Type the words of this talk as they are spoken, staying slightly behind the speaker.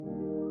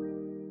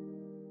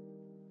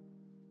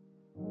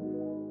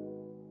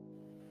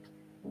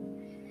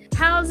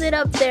How's it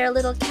up there,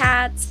 little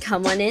cats?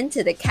 Come on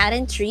into the Cat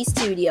and Tree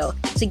studio.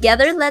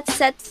 Together, let's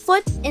set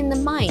foot in the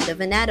mind of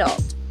an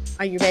adult.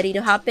 Are you ready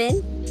to hop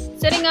in?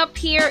 Sitting up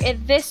here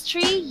at this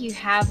tree, you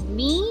have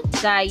me,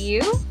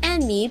 Jayu.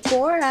 And me,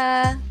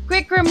 Bora.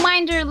 Quick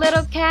reminder,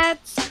 little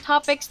cats,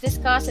 topics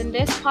discussed in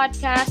this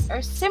podcast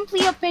are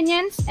simply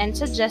opinions and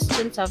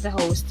suggestions of the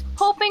host,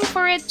 hoping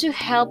for it to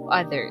help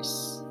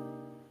others.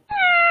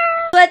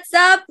 What's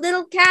up,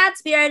 little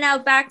cats? We are now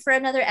back for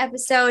another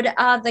episode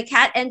of the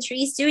Cat and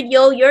Tree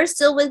Studio. You're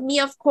still with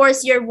me, of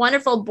course, your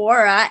wonderful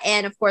Bora,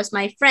 and of course,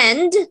 my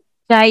friend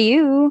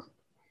Jayu.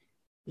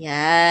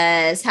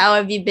 Yes. How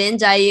have you been,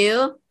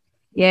 Jayu?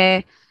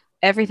 Yeah,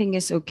 everything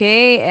is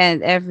okay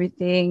and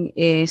everything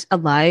is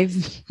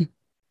alive.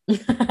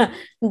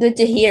 Good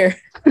to hear.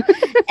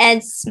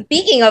 And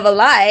speaking of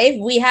alive,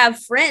 we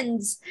have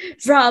friends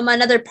from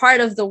another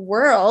part of the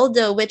world,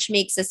 which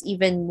makes us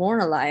even more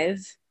alive.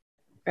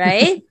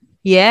 Right?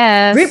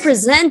 Yes.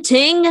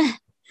 Representing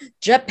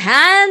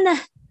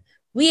Japan,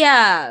 we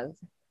have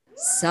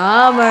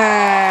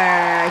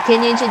Summer.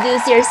 Can you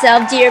introduce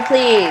yourself, dear,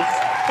 please?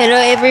 Hello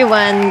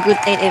everyone. Good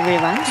night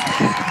everyone.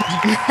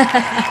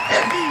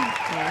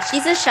 Yeah,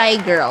 she's a shy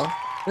girl.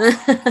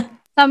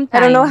 Sometimes. I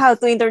don't know how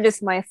to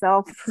introduce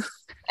myself.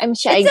 I'm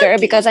shy It's girl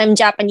okay. because I'm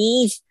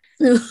Japanese.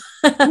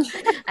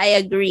 I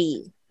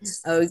agree.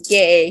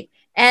 Okay.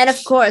 And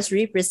of course,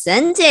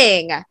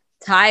 representing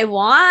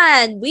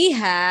Taiwan, we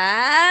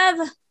have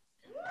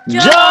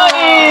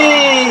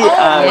Johnny!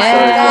 Oh,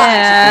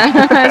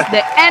 Yes,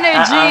 the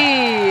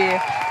energy.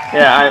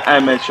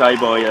 I'm a shy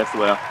boy as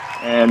well.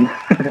 And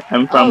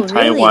I'm from Oh,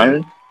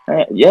 Taiwan.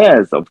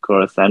 Yes, of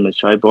course, I'm a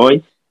shy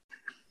boy.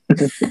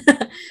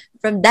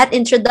 From that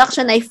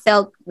introduction, I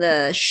felt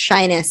the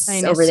shyness.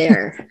 Over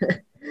there.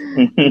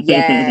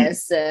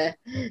 Yes.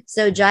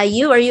 So,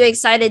 Jayu, are you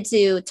excited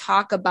to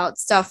talk about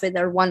stuff with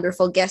our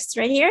wonderful guests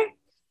right here?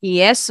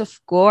 Yes,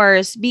 of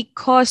course,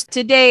 because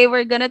today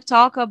we're going to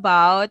talk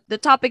about the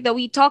topic that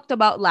we talked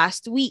about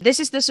last week. This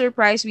is the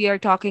surprise we are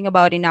talking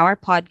about in our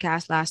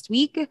podcast last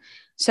week.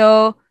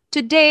 So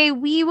today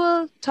we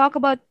will talk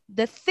about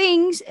the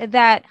things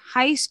that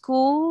high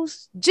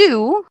schools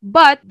do,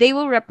 but they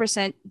will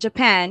represent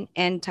Japan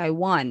and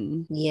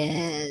Taiwan.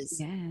 Yes.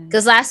 Yes.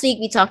 Because last week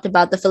we talked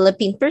about the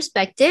Philippine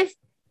perspective.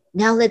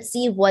 Now let's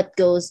see what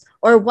goes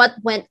or what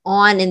went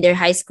on in their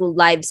high school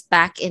lives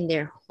back in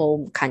their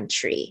home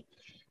country.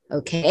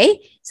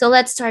 Okay, so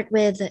let's start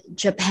with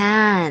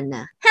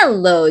Japan.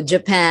 Hello,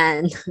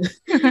 Japan.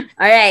 All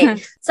right.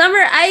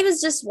 Summer, I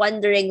was just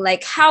wondering,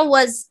 like, how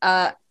was,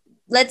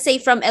 let's say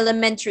from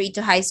elementary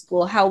to high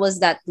school, how was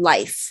that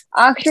life?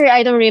 Actually,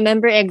 I don't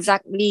remember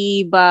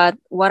exactly, but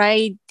what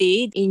I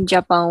did in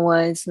Japan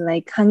was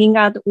like hanging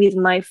out with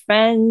my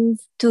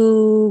friends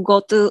to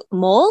go to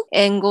mall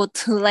and go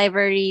to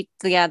library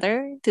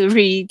together to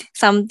read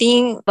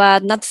something,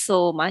 but not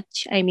so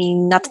much. I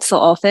mean, not so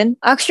often.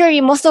 Actually,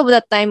 most of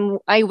the time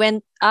I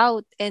went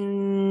out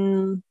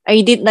and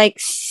I did like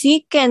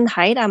seek and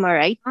hide. Am I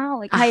right? Oh,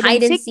 like A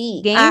hide and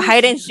seek games.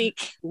 Hide and seek.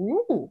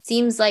 Ooh,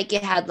 seems like you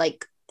had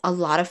like a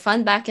lot of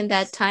fun back in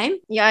that time.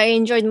 Yeah, I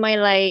enjoyed my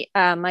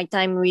my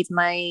time with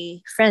my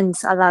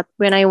friends a lot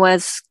when I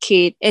was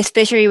kid,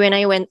 especially when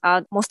I went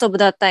out. Most of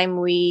the time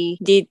we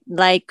did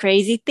like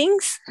crazy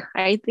things,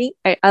 I think,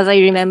 as I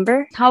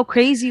remember. How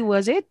crazy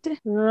was it?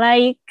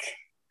 Like,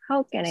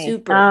 how can I?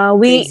 Super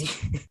We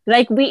crazy.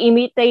 like we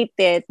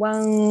imitated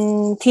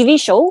one TV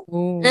show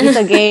with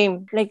a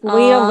game. Like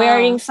we are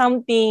wearing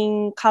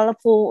something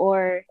colorful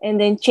and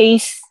then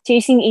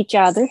chasing each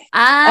other.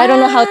 I don't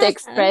know how to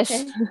express.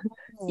 Okay.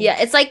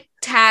 Yeah, it's like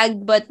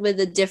tag, but with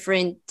a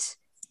different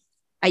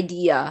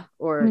idea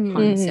or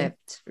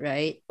concept,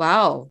 right?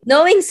 Wow.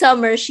 Knowing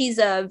Summer, she's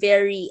a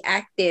very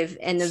active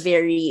and a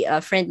very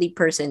friendly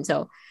person.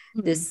 So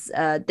this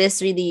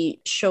really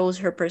shows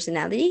her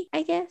personality,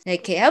 I guess.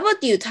 Okay, how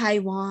about you,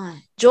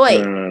 Taiwan?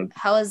 Joy,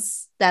 how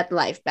was that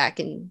life back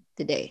in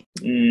the day?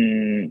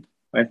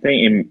 I think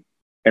in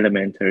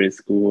elementary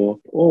school,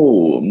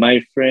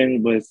 my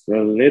friend was a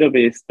little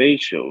bit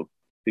special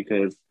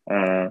because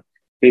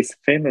his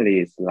family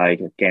is like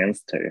a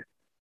gangster,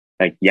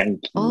 like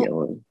Yankee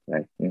or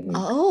like.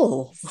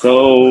 Oh.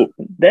 So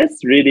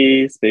that's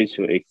really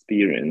special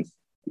experience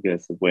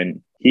because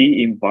when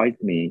he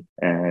invited me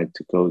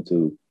to go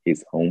to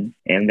his home,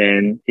 and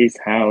then his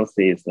house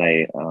is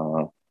like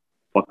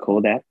what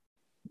call that?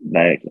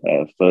 Like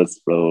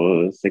first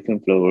floor,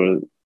 second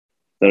floor,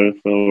 third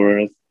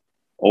floors,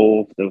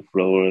 all of the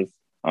floors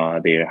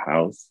are their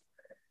house,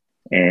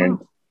 and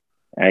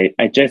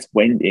I just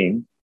went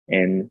in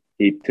and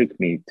he took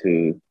me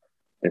to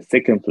the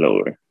second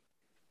floor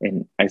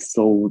and I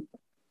saw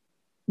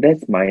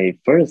that's my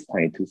first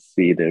time to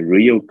see the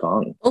real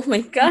gun. Oh my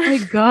Oh god. my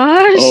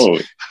gosh. Oh,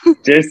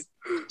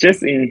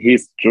 just in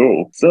his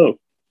drawer. So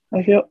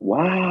I felt,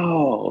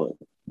 wow,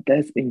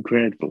 that's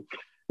incredible.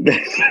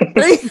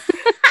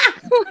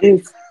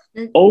 It's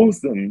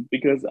awesome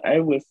because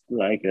I was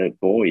like a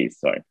boy,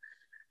 sorry.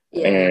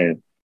 Yeah.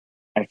 And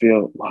I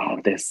feel,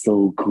 wow, that's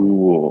so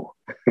cool.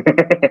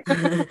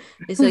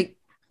 It's like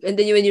And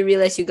then when you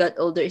realize you got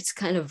older, it's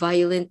kind of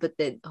violent, but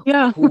then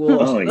Yeah. Oh,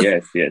 whoa.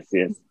 yes, yes,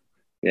 yes.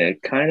 Yeah,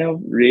 kind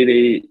of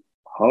really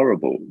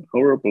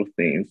horrible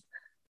things.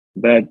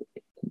 But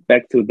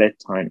back to that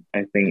time,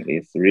 I think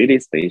it's really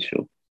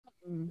special.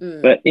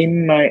 Mm, But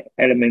in my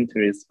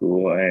elementary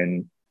school,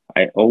 and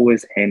I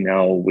always hang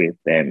out with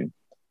them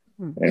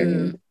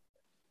and mm.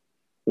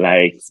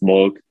 like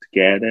smoke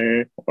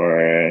together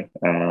or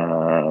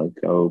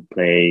go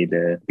play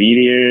the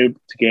billiard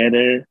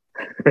together.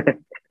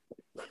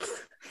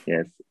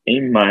 Yes,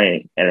 in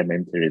my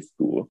elementary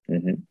school.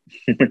 Mhm.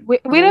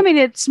 Wait a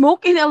minute.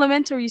 Smoke in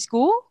elementary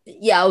school?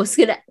 Yeah, I was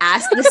gonna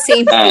ask the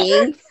same Uh,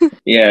 thing.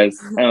 yes,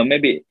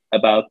 maybe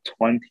about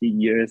 20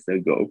 years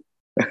ago.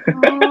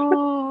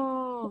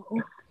 Oh,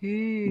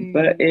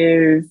 But okay.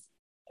 it's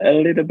a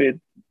little bit,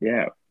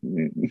 yeah,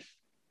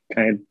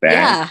 kind of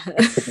bad.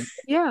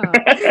 Yeah. Yeah,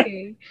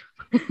 okay.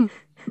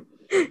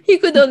 You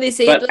could only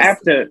say it But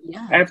was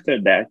yeah.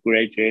 after that,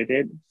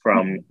 graduated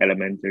from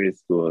elementary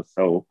school,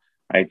 so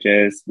I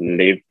just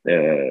left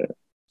the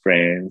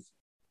friends.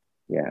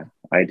 Yeah,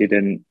 I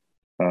didn't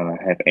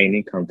have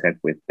any contact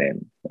with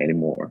them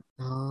anymore.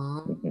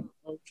 Oh, Mhm.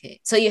 okay.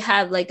 So you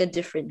have like a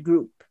different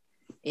group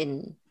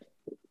in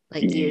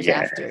like years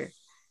Yes. after.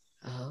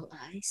 Oh,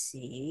 I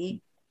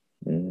see.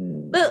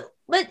 Mm. But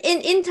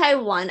in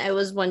Taiwan, I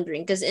was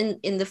wondering because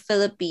in the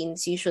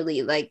Philippines,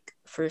 usually like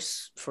for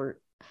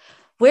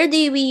where do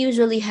we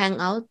usually hang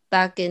out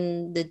back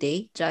in the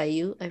day,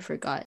 Jayu? I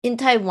forgot. In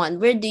Taiwan,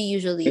 where do you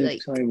usually In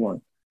like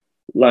Taiwan,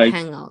 like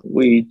hang out?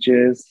 we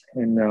just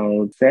hang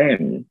out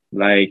same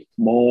like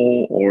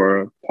mall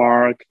or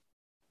park,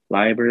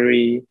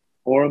 library,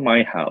 or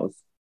my house.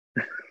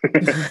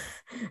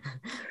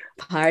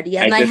 Party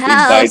at I my just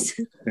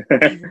invite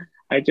house.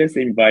 I just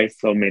invite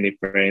so many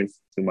friends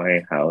to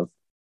my house.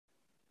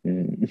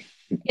 Mm.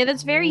 Yeah,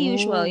 that's very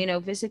usual, Oh.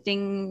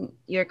 visiting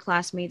your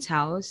classmate's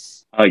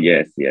house. Oh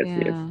yes, yes,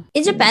 yes. Yeah.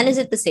 In Japan, is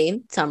Mm. it the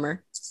same?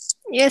 Summer.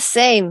 Yes,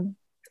 same.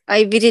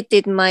 I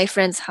visited my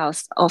friend's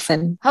house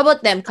often. How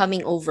about them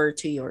coming over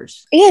to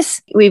yours?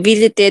 Yes, we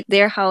visited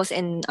their house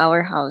and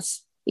our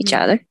house, each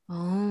Mm. other.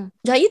 Oh,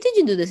 Jayu, did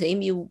you do the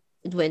same? You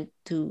went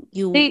to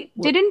you They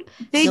didn't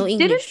they no didn't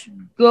English.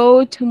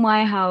 go to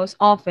my house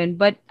often,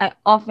 but I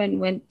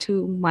often went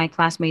to my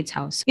classmates'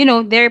 house.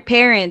 Their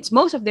parents,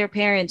 most of their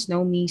parents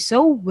know me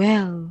so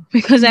well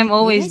because I'm You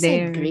always guys had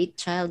there. great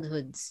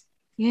childhoods.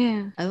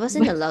 Yeah. I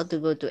wasn't But allowed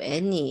to go to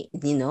any.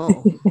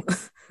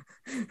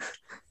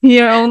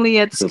 you're only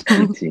at So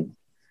school. pity.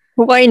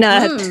 Why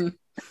not?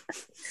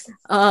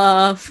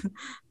 Uh,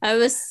 I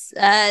was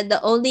the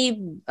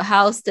only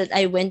house that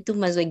I went to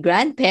was my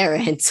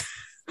grandparents.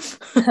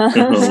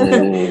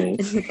 Oh,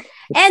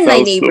 And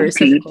my sounds so neighbors, of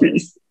pity.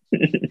 course.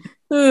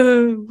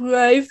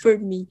 Cry for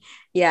me.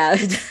 Yeah.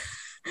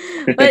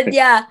 But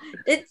yeah,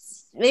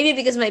 it's maybe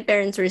because my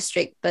parents were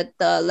strict, but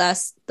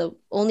the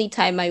only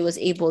time I was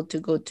able to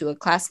go to a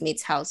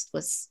classmate's house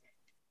was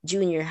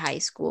junior high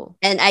school.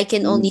 And I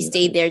can only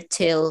stay Mm. there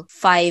till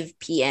 5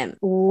 p.m.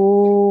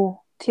 Ooh,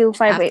 till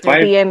 5 After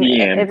 5 p.m.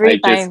 p.m. every I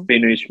just time.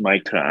 finished my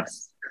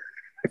class.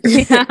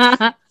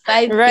 Yeah.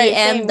 5 Right,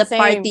 p.m. same, the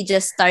party same.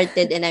 just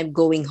started and I'm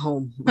going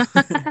home.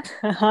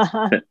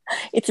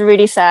 It's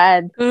really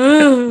sad.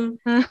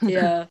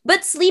 Yeah.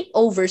 But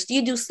sleepovers, do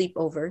you do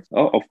sleepovers?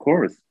 Oh, of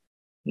course.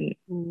 Mm.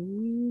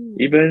 Ooh.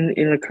 Even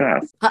in the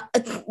class.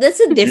 That's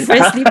a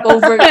different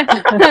sleepover.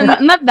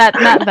 Not that,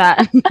 not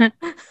that.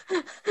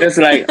 Just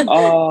like,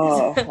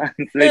 oh,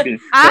 I'm sleeping.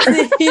 Ah.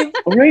 Sleep.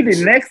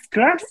 Already next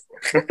class?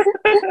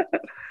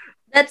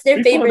 That's their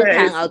Before favorite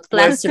that hangout, was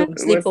classroom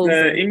was the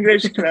sleepover.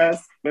 English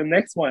class. The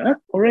next one, huh?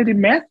 Already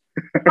math?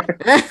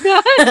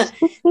 Gosh,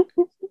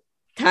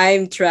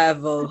 Time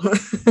travel.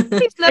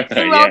 he slept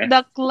throughout Yeah.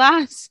 the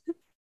class.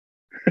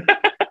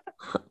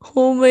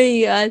 Oh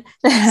my god.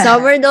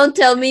 Summer, don't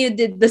tell me you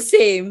did the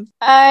same.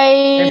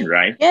 I I'm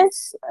right.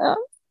 yes.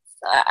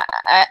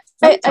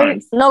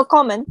 Sometimes. No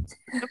comment.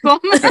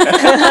 Comment.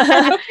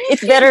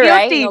 It's better,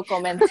 right? Guilty. No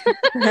comment.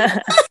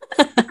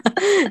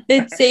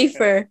 It's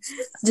safer.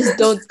 Just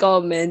don't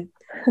comment.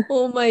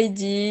 Oh my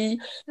G.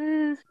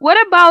 What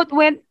about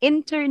when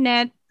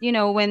internet,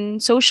 when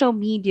social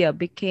media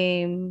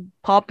became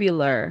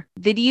popular?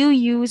 Did you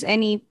use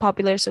any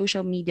popular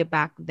social media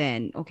back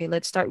then? Okay,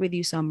 let's start with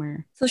you,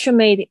 Summer. Social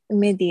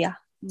media.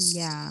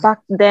 Yeah. Back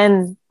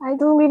then, I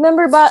don't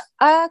remember, but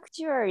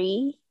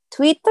actually,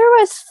 Twitter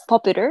was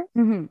popular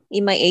Mhm.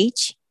 in my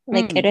age,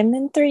 like Mm.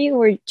 elementary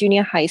or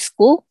junior high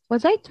school.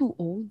 Was I too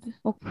old?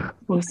 Oh.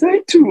 Was I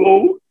too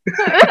old?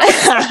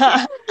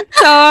 I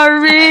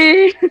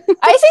Sorry.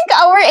 think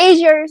our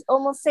age is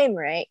almost same,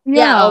 right?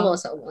 Yeah,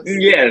 almost.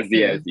 Yes,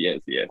 Mm.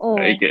 yes. Oh.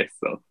 I guess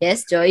so.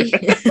 Yes, Joy.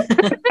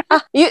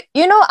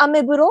 You know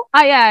Ameburo?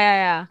 Ah,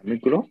 yeah.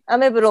 Mikuro?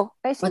 Ameburo.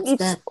 I think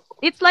What's that?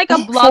 It's like a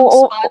for-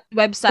 blogspot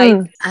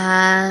website.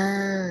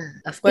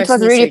 Of It course,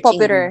 was me really searching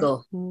popular.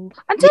 Google.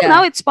 Until Yeah.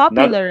 now, it's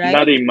popular, right?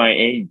 Not in my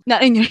age.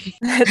 Not in your.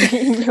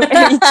 In your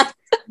age.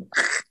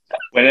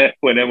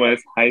 When I was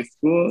high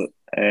school,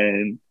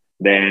 and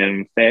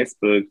then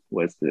Facebook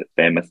was the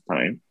famous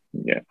time.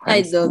 Yeah. I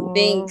high don't Oh.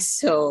 think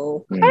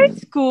so. Mm.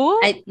 School?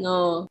 I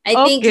no. I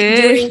think Okay.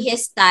 during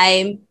his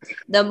time,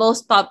 the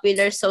most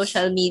popular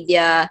social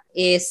media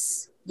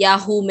is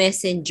Yahoo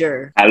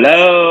Messenger.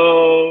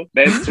 Hello.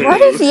 That's true. What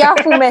is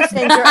Yahoo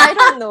Messenger? I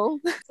don't know.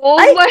 Oh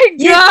Ay, my In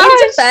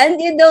gosh! Japan,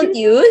 you don't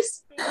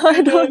use?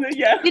 I don't.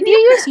 Yeah. Did you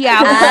use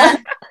Yahoo? Ah,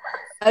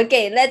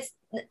 okay, let's.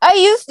 I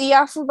use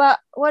Yahoo, but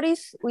what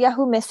is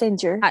Yahoo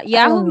Messenger? I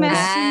Yahoo don't know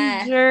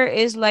that. Messenger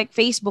is like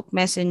Facebook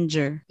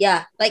Messenger.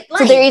 Yeah, like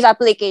So there Line. is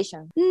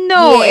application.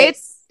 No,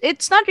 Yes.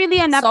 it's not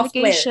really an Software.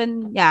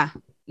 application. Yeah.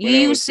 When You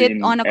I was use it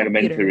in on a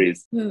computer. elementary.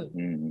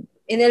 Hmm.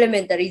 In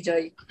elementary,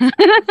 Joy.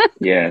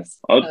 Yes.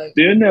 Oh, Okay.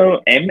 do you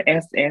know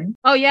MSN?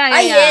 Oh yeah, Ah,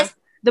 yeah, yeah. yes.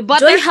 The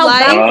Joy, how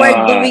butterfly. backward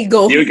do we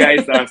go? You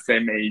guys are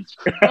same age.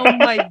 Oh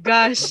my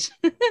gosh.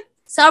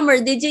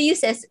 Summer, did you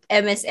use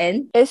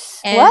MSN?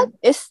 Is And- what?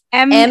 Is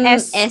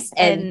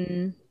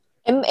MSN.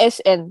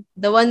 MSN?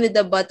 The one with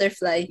the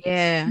butterfly.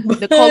 Yeah.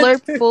 The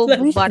colorful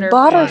With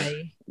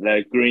butterfly.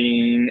 The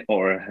green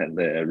or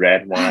the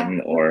red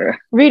one or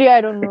Really, I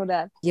don't know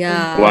that.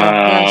 Yeah.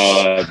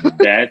 wow,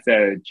 that's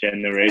a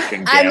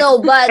generation I gap. know,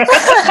 but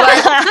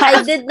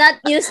I did not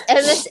use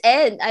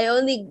MSN. I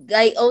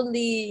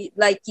only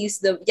like use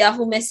the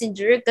Yahoo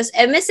Messenger because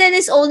MSN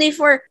is only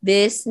for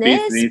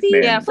business Businessmen. people.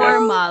 Yeah,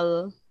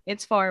 formal.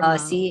 It's formal. Oh,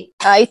 see.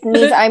 It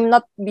means I'm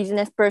not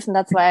business person.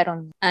 That's why I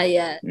don't.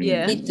 Yeah.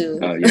 Yeah. Me too.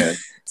 Oh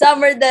yes.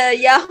 Summer, the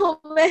Yahoo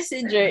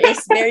Messenger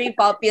is very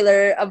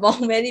popular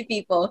among many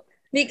people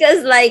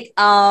because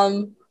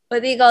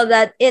what do you call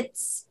that?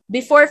 It's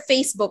before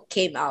Facebook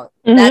came out.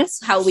 Mhm.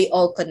 That's how we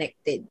all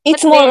connected.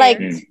 It's But more there- like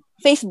Mm.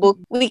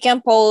 Facebook. We can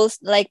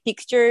post like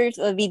pictures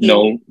or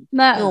video. No,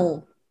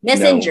 no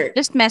Messenger.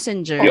 Just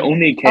Messenger. you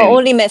only can.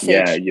 only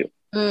message. Yeah, you.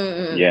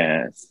 Mm-mm.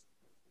 Yes,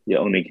 you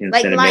only can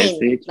Like send a Line,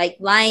 message. like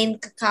Line,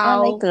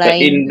 Kakao. like But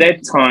Line. in that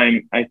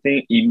time, I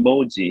think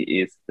emoji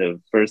is the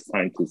first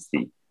time to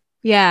see.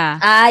 Yeah.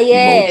 Ah,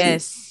 yes.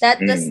 Yes. That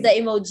was Mm. the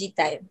emoji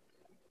time.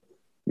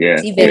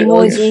 Yes. See, very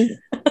old. Emoji.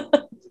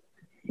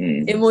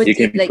 Mm. Emoji You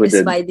can like put the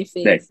the smiley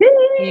face. like,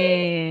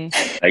 Yeah.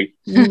 like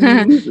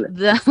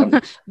the some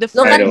the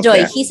Look kind at of Joy.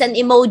 that. He's an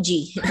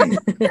emoji.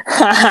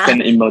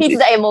 an emoji. It's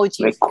the emoji.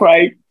 Like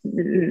cry.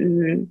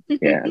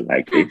 Yeah,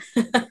 like it.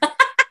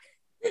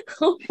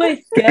 Oh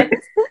my god.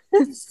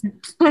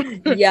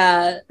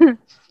 Yeah.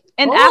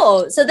 and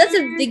So that's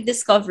a big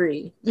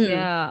discovery. Mm.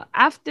 yeah.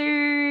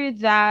 After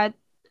that,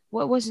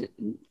 what was it?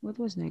 What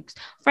was next?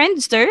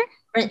 Friendster.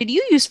 Friend- Did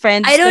you use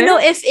Friendster? I don't know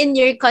if in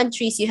your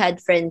countries you had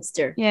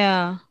Friendster.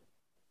 Yeah.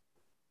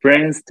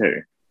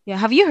 Friendster. Yeah.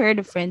 Have you heard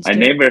of Friendster? I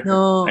never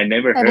No. heard I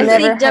never it.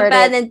 think Japan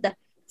heard and the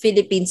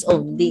Philippines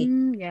only.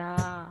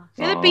 Yeah.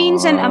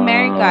 Philippines and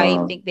America, I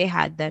Ah. think they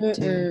had that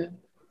too.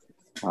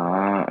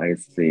 Mm-mm. I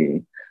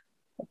see.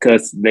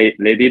 Because they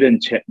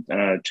didn't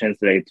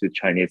translate to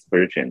Chinese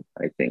version,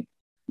 I think.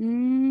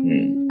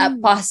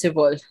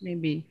 Possible.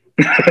 Maybe.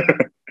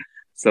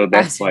 So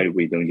that's why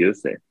we don't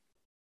use it.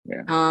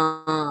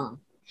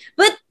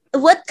 But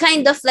what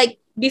kind of like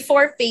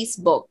before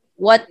Facebook,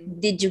 what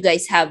did you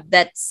guys have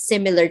that's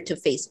similar to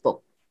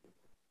Facebook?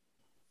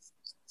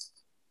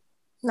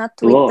 Not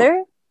Blog.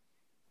 Twitter.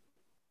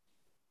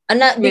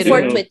 Not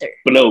before Twitter.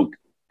 Twitter.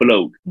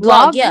 Blog.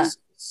 Blog, yeah.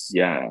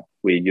 Yeah,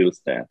 we use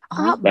that.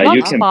 Ah, Like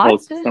you can Blogspot?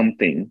 post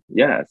something.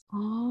 Yes.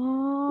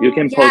 Oh. You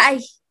can Yeah,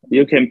 post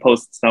you can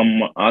post some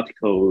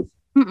articles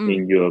Mm-mm.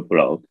 in your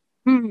blog.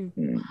 Mm.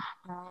 Mm.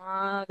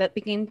 That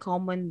became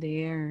common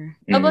there.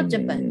 How about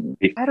Japan?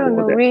 I don't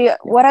know. Before that. Really,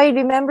 what I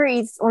remember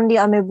is only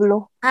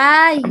Ameblo.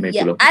 yeah.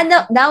 Ameblo.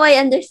 No, now I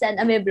understand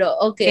Ameblo.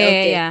 Okay, Yeah,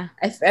 okay. yeah.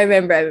 I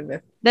remember.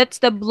 That's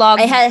the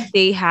blog I had-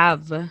 they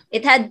have.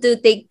 It had to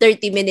take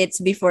 30 minutes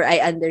before I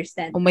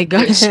understand. Oh my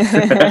gosh.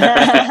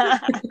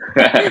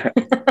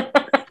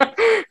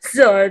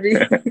 Sorry.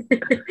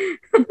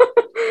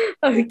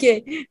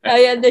 Okay,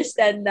 I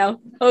understand now.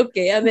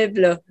 Okay,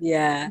 Ameblo.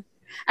 Yeah.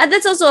 And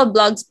that's also a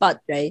blog spot,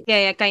 right?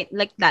 Yeah, kind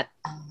like that.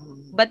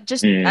 But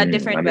just a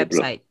different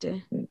Ameblo.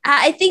 website.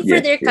 I think for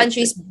Yes, their yes,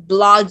 countries,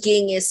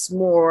 blogging is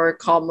more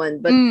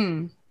common, but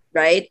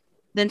right?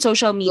 Then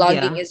social media.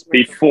 Blogging is more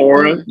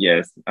Before, Mm.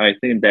 yes, I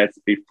think that's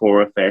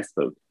before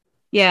Facebook.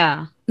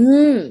 Yeah.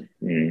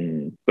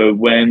 But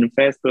when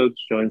Facebook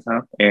joins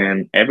up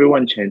and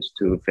everyone changed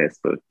to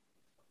Facebook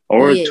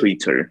or Yeah.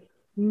 Twitter,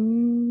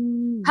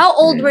 How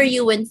old were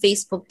you when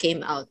Facebook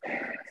came out?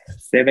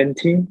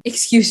 17?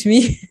 Excuse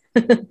me.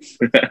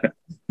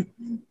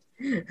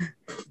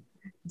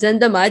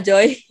 Jandama,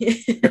 Joy.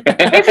 maybe.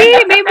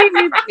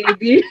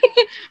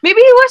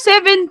 Maybe he was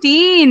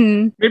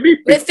 17. Maybe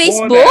With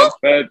before Facebook?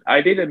 that, but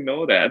I didn't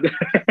know that.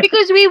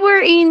 Because we were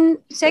in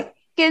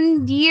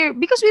second year.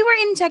 Because we were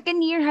in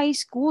second year high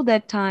school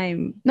that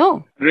time.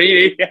 No,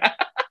 Really?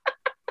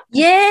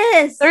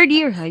 Yes. third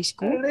year high A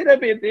school. little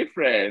bit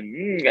different.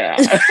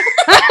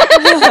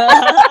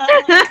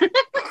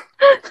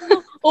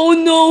 Oh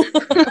no.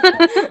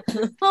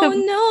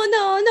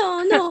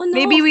 Oh no.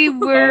 Maybe we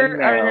were Oh,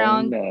 no,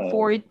 around no.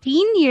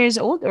 14 years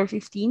old or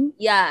 15.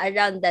 Yeah,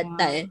 around that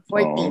time.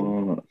 14.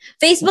 Oh,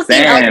 Facebook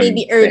came out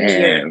maybe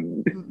earlier.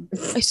 Sam.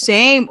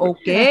 Same.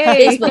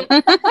 Okay. Facebook.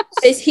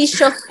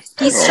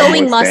 He's Oh,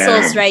 showing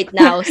muscles Sam. right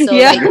now, so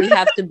Yeah. like we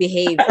have to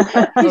behave.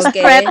 He's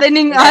Okay,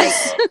 threatening it's like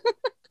us.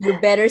 you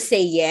better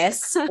say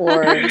yes,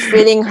 or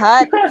Feeling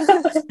hot.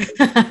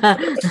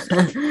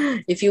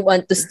 if you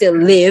want to still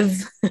live.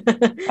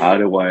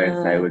 Otherwise,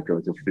 I Uh, would go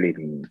to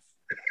Philippines.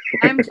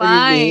 I'm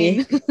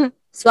really, fine.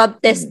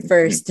 swab test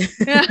first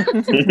Yeah.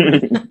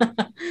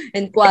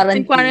 and In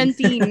quarantine.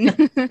 quarantine.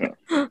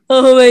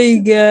 Oh my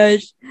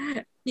gosh.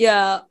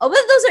 Yeah. Oh,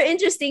 but those are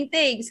interesting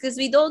things because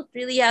we don't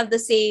really have the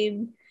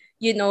same,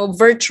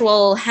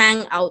 virtual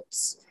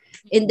hangouts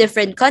in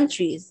different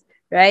countries,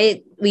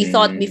 right? We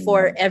thought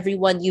before Mm,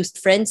 everyone used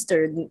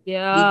Friendster. We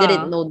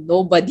didn't Yeah. know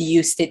nobody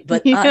used it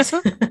but Yeah. us.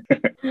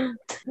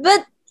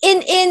 But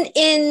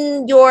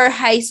in your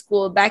high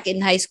school, back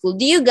in high school,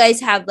 do you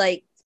guys have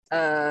like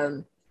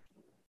um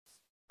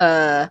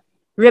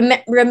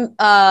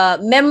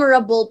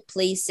memorable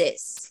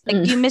places?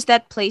 Like you miss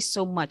that place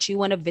so much. You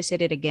want to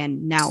visit it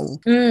again now.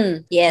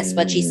 Yes,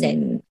 what she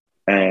said.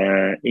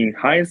 in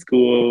high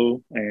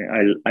school,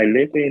 I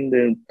lived in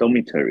the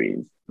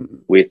dormitories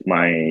with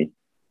my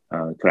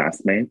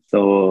classmates.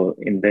 So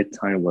in that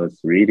time was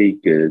really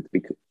good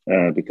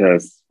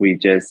because we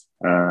just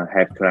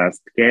have class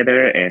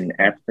together, and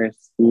after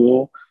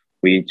school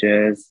we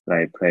just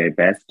like play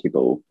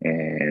basketball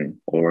and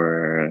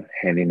or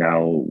hanging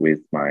out with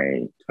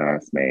my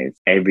classmates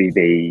every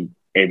day,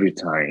 every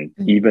time,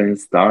 even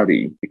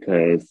study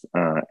because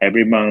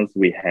every month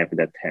we have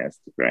the test,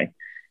 right?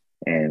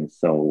 And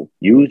so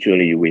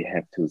usually we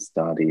have to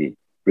study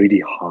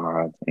really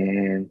hard.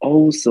 And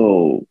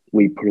also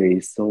we play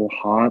so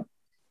hard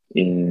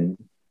in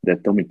the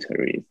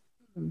dormitories.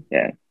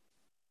 Yeah.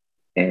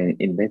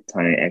 And in that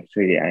time,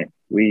 actually,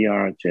 we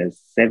are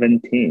just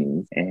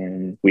 17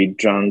 and we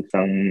drank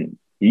some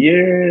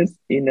years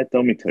in the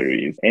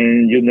dormitories.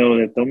 And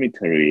the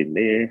dormitory,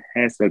 there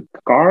has a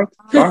guard,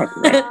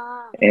 right?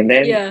 And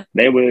then Yeah.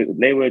 they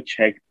will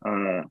check,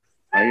 are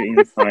you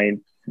inside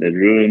the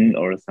room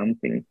or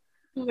something?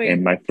 Oh my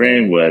And my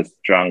friend was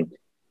drunk.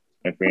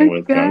 My friend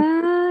was drunk.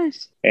 Gosh.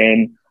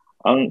 And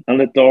on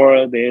the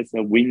door, there's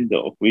a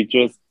window. We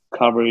just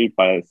cover it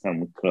by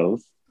some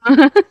clothes.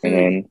 And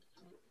then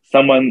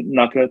someone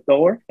knocked the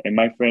door, and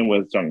my friend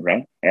was drunk,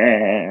 right?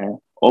 And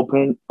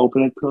open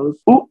it, close.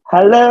 Oh,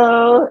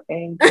 hello,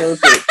 and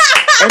close it,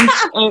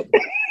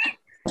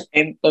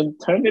 and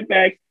turn it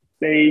back.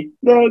 Say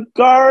the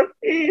guard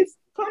is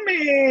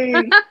coming,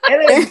 and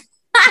then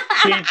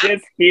he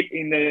just hid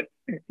in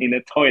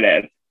the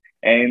toilet,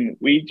 and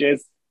we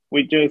just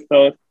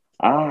thought,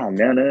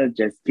 no,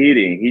 just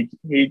kidding.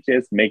 He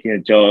just making a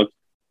joke,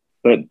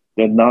 but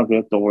the knock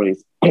the door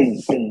is boom,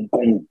 boom,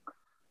 boom.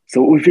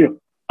 So we feel,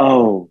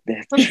 oh,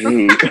 that's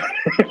true.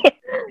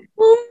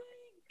 Oh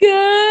my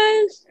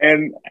gosh.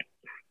 And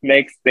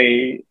next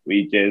day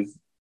we just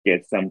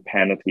get some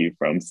penalty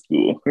from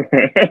school.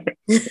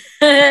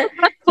 The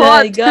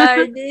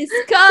guard is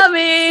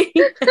coming.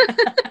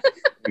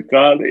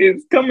 God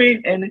is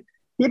coming and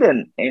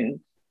hidden and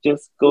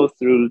just go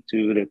through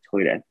to the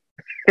toilet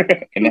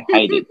and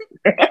hide it.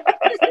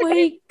 Oh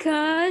my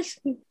gosh.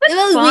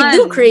 Well, we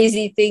do Fun.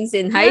 crazy things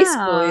in high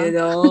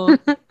school,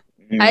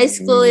 Yeah. High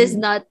school is Mm,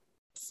 not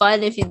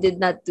fun if you did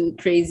not do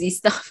crazy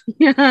stuff.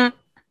 Yeah.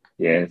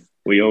 yes,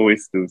 we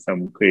always do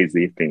some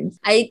crazy things.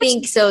 I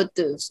think so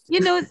too.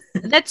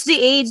 That's the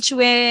age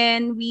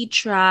when we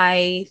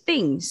try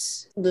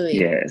things. Doing.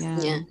 Yes.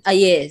 Yeah.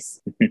 Yes.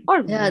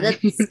 Or Yeah,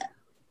 that's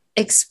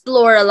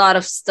explore a lot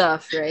of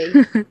stuff, right?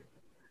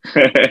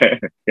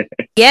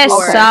 yes,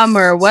 Or-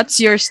 Summer. What's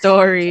your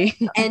story?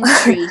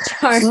 Entry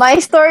chart. My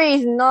story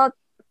is not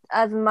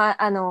as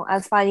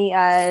funny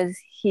as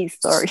his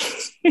story.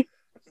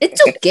 It's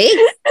okay.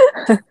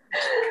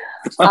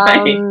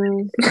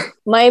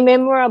 My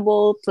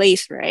memorable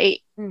place, right?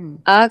 Hmm.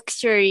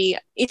 Actually,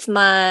 it's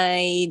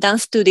my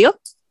dance studio.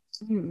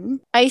 Hmm.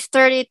 I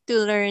started to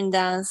learn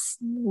dance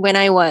when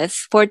I was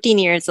 14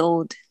 years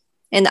old.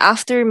 And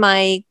after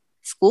my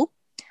school,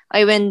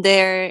 I went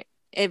there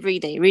every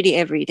day, really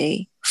every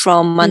day,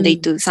 from Monday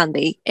to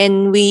Sunday.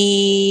 And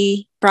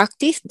we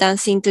practiced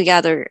dancing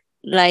together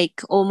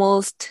like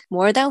almost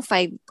more than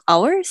 5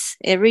 hours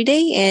every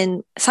day.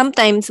 And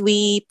sometimes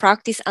we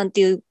practice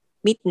until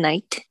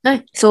midnight.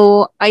 Ay.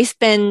 So I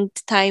spend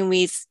time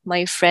with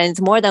my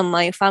friends more than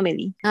my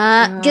family.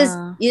 Because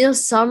Yeah.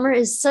 Summer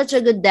is such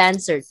a good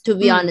dancer. To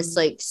be honest,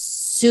 like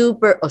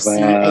super. Oh, see,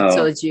 I Wow.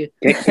 told you,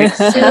 Can you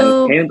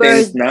super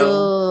dance now?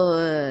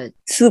 good.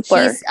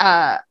 Super. She's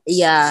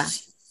yeah.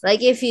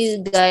 Like if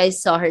you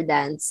guys saw her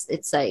dance,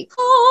 it's like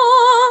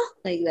oh,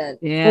 like that.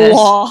 Yes.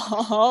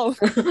 Wow.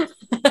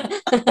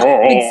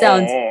 Big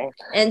sounds.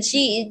 And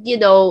she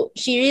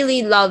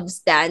really loves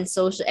dance.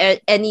 So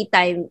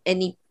anytime,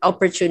 any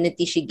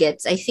opportunity she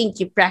gets, I think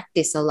you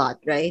practice a lot,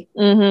 right?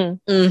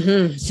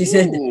 Mm-hmm. She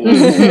said. Ooh.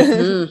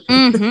 Mhm.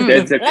 Mhm.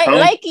 That's a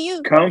Like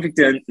you.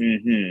 confident.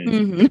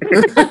 Mhm.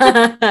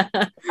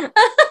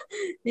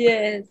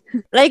 Yes.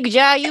 Like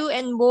Jayu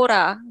and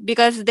Bora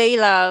because they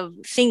love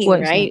singing,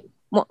 What? right?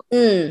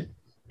 Mm.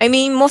 I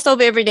mean, most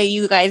of every day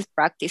you guys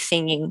practice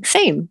singing.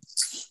 Same.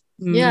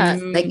 Yeah,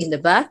 like Mm. in the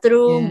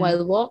bathroom Yeah.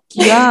 while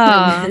walking.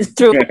 Yeah.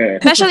 True.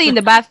 Especially in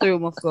the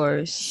bathroom, of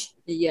course.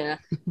 Yeah.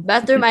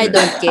 Bathroom, I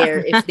don't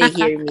care if they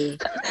hear me.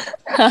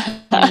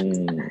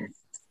 Mm.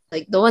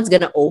 Like, no one's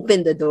gonna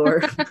open the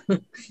door.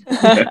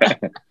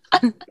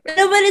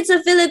 No, but it's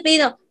a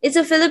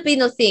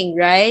Filipino thing,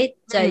 right,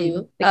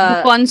 Chayu?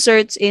 Like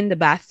concerts in the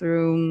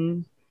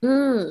bathroom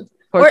Mm.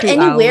 for Or 2 hours.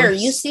 anywhere.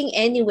 You sing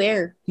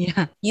anywhere.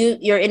 Yeah.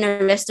 You're in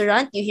a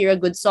restaurant, you hear a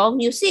good song,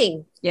 you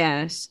sing.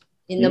 Yes.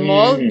 In the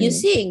mall, you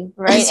Mm. sing.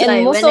 Right. That's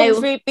why And most when of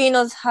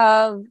Filipinos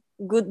have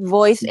good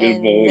voice Good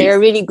and voice. they're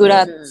really good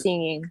at Mhm.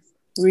 singing.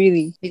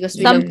 Really. because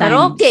we love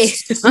Sometimes.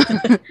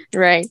 karaoke.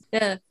 Right.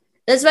 Yeah.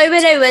 That's why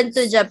when I went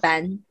to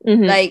Japan,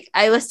 Mhm. like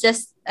I was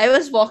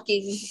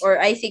walking,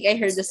 or I think I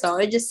heard the song,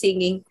 I was just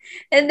singing.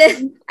 And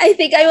then I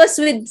think I was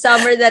with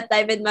Summer that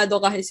time, and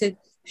Madoka said,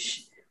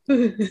 shh. I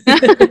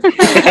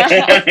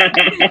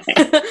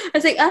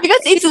was like,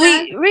 Because it's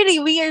yeah. really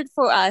weird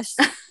for us.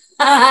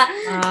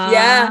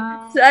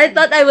 Yeah. So I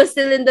thought I was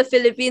still in the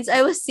Philippines.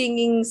 I was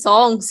singing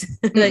songs.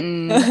 Like,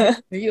 Mm-mm.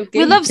 are you okay?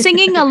 We love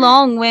singing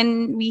along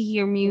when we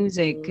hear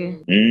music.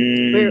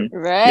 Mm.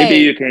 Right.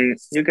 Maybe you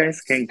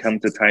guys can come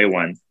to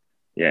Taiwan.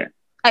 Yeah.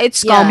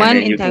 It's Yeah. And common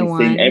then in you can sing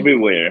Taiwan.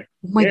 everywhere.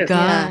 Oh my Yes.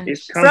 god.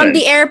 It's From common.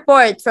 the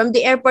airport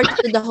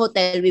to the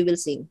hotel, we will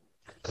sing.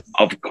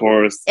 Of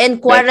course. And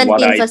That's what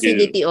quarantine I do.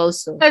 facility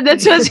also.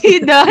 That's what he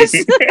does.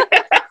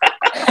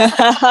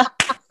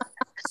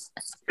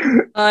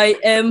 I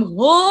am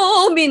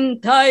home in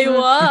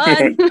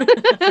Taiwan.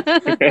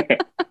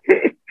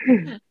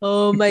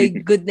 Oh my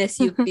goodness,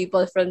 you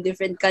people from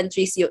different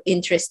countries, you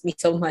interest me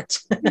so much.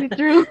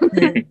 True.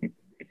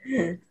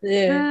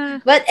 Yeah.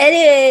 But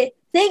anyway,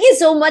 thank you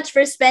so much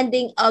for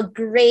spending a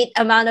great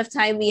amount of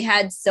time. We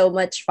had so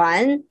much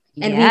fun,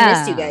 and we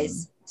missed you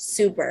guys.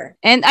 Super.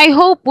 And I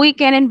hope we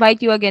can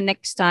invite you again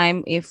next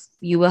time if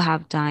you will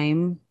have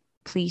time.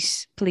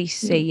 Please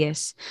say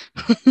yes.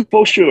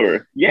 For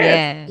sure.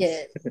 Yes.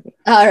 Yeah.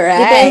 All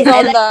right. Depends I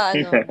on like-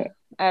 the ano,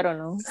 I don't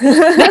know.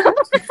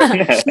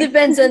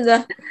 Depends on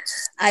the.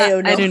 I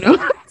don't know. I don't know.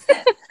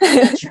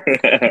 Not sure.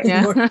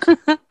 Yeah.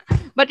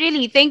 But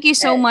really, thank you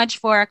so Yeah. much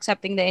for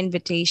accepting the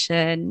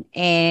invitation.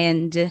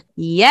 And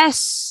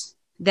yes,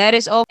 that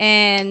is all.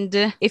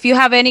 And if you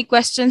have any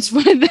questions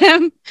for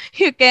them,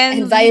 you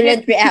can And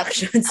violent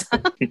reactions.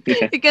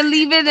 you can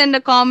leave it in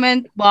the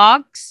comment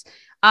box.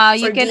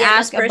 You For can DM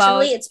us ask about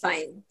personally, it's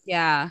fine.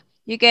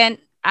 you can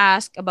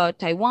ask about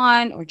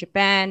Taiwan or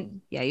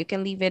Japan. Yeah, you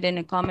can leave it in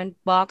a comment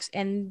box.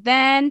 And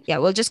then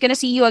we're just gonna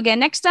see you again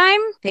next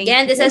time. Thank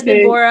Again, you. this has been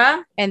Okay.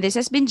 Bora. And this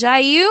has been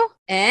Jayu.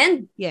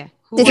 And Yeah.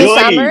 Who This was- is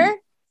Joy. Summer.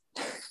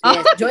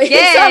 yes, Joy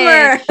Yay.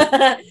 Summer.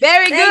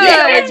 Very Thank you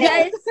so much, good.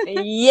 guys.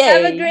 Yay.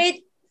 Have a great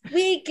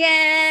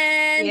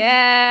weekend.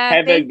 Yeah.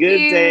 Have a thank good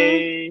you.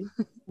 day.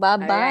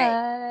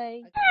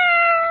 Bye-bye.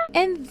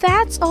 And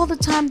that's all the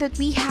time that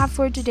we have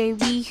for today.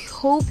 We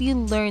hope you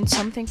learned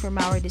something from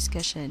our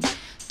discussion.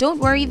 Don't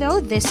worry though,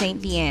 this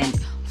ain't the end.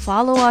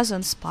 Follow us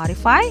on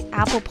Spotify,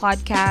 Apple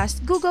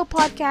Podcast, Google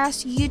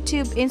Podcast,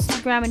 YouTube,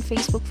 Instagram, and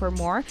Facebook for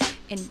more.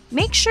 And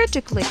make sure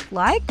to click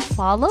like,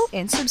 follow,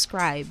 and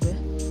subscribe.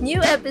 New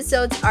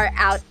episodes are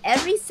out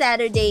every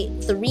Saturday,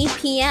 3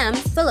 p.m.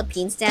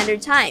 Philippine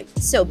Standard Time.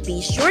 So be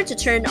sure to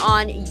turn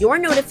on your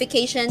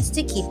notifications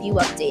to keep you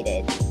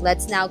updated.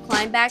 Let's now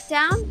climb back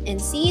down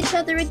and see each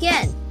other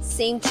again.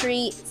 Same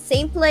tree,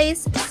 same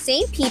place,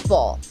 same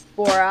people.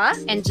 Bora,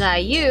 And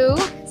Jayu.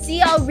 see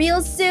y'all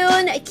real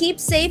soon. Keep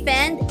safe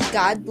and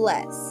God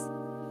bless.